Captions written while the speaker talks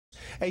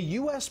A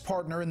U.S.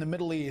 partner in the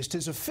Middle East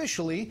is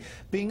officially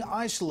being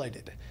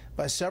isolated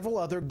by several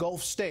other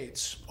Gulf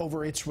states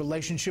over its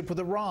relationship with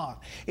Iran,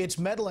 its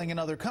meddling in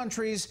other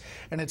countries,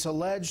 and its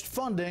alleged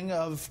funding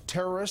of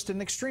terrorist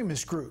and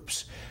extremist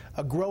groups.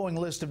 A growing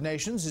list of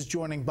nations is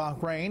joining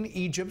Bahrain,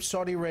 Egypt,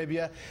 Saudi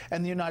Arabia,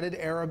 and the United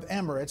Arab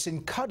Emirates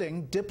in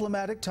cutting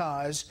diplomatic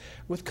ties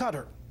with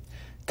Qatar.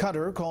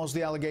 Qatar calls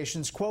the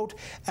allegations, quote,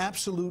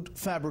 absolute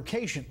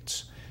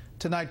fabrications.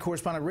 Tonight,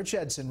 correspondent Rich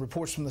Edson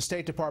reports from the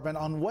State Department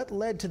on what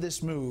led to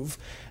this move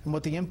and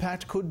what the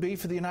impact could be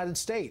for the United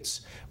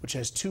States, which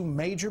has two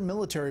major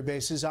military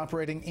bases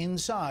operating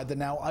inside the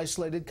now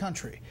isolated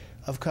country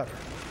of Qatar.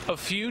 A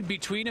feud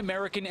between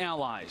American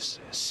allies.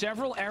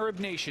 Several Arab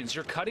nations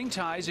are cutting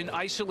ties and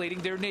isolating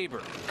their neighbor,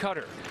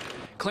 Qatar.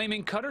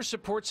 Claiming Qatar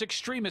supports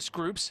extremist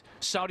groups,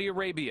 Saudi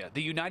Arabia,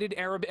 the United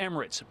Arab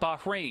Emirates,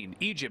 Bahrain,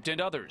 Egypt, and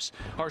others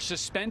are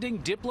suspending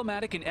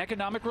diplomatic and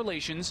economic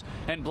relations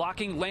and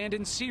blocking land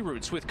and sea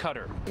routes with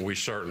Qatar. We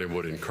certainly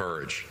would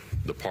encourage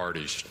the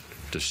parties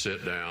to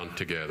sit down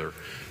together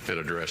and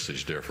address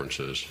these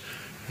differences.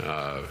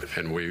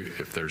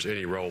 If there's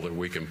any role that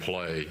we can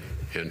play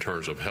in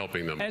terms of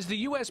helping them. As the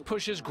U.S.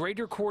 pushes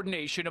greater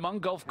coordination among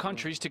Gulf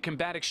countries to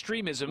combat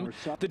extremism,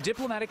 the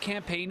diplomatic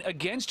campaign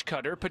against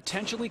Qatar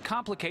potentially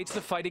complicates the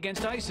fight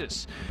against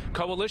ISIS.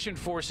 Coalition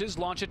forces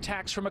launch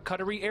attacks from a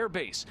Qatari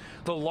airbase,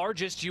 the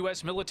largest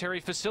U.S. military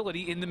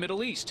facility in the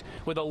Middle East,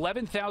 with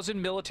 11,000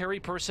 military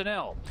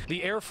personnel.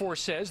 The Air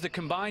Force says the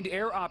Combined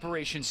Air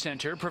Operations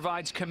Center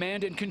provides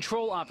command and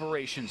control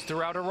operations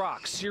throughout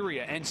Iraq,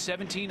 Syria, and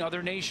 17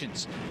 other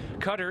nations.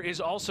 Qatar is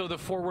also the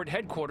forward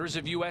headquarters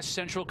of U.S.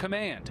 Central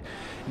Command.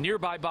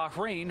 Nearby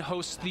Bahrain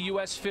hosts the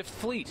U.S. Fifth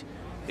Fleet.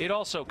 It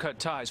also cut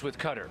ties with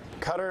Qatar.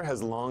 Qatar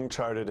has long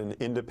charted an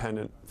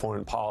independent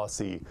foreign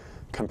policy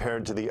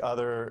compared to the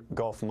other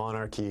Gulf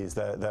monarchies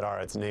that are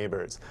its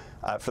neighbors.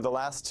 For the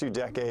last 2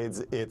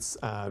 decades, it's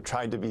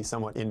tried to be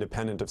somewhat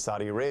independent of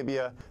Saudi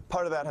Arabia.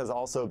 Part of that has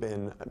also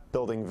been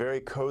building very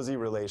cozy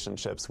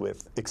relationships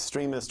with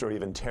extremist or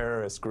even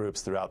terrorist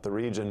groups throughout the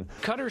region.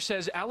 Qatar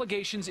says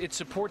allegations it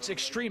supports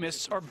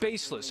extremists are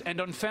baseless and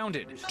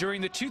unfounded.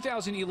 During the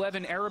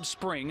 2011 Arab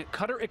Spring,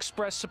 Qatar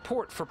expressed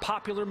support for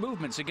popular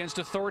movements against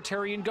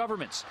authoritarian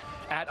governments,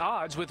 at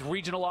odds with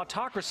regional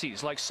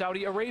autocracies like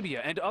Saudi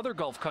Arabia and other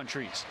Gulf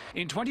countries.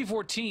 In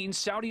 2014,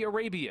 Saudi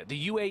Arabia,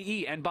 the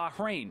UAE, and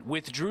Bahrain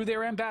withdrew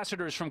their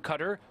ambassadors from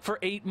Qatar for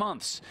 8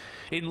 months.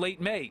 In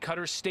late May,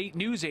 Qatar's state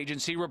news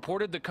agency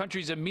reported the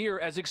country's emir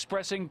as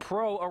expressing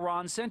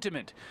pro-Iran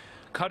sentiment.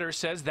 Qatar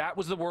says that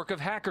was the work of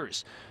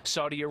hackers.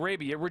 Saudi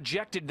Arabia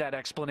rejected that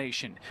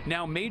explanation.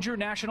 Now major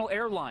national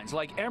airlines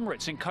like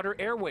Emirates and Qatar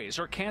Airways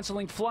are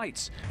canceling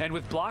flights. And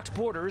with blocked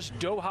borders,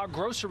 Doha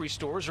grocery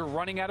stores are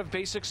running out of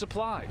basic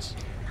supplies.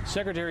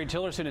 Secretary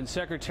Tillerson and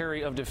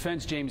Secretary of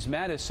Defense James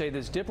Mattis say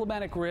this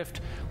diplomatic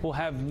rift will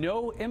have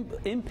no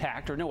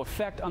impact or no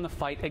effect on the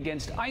fight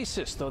against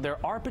ISIS, though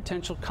there are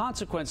potential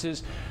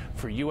consequences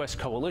for U.S.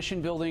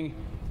 coalition building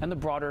and the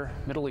broader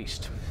Middle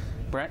East.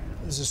 Brett?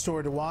 This is a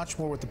story to watch.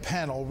 More with the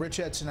panel. Rich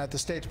Edson at the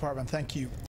State Department. Thank you.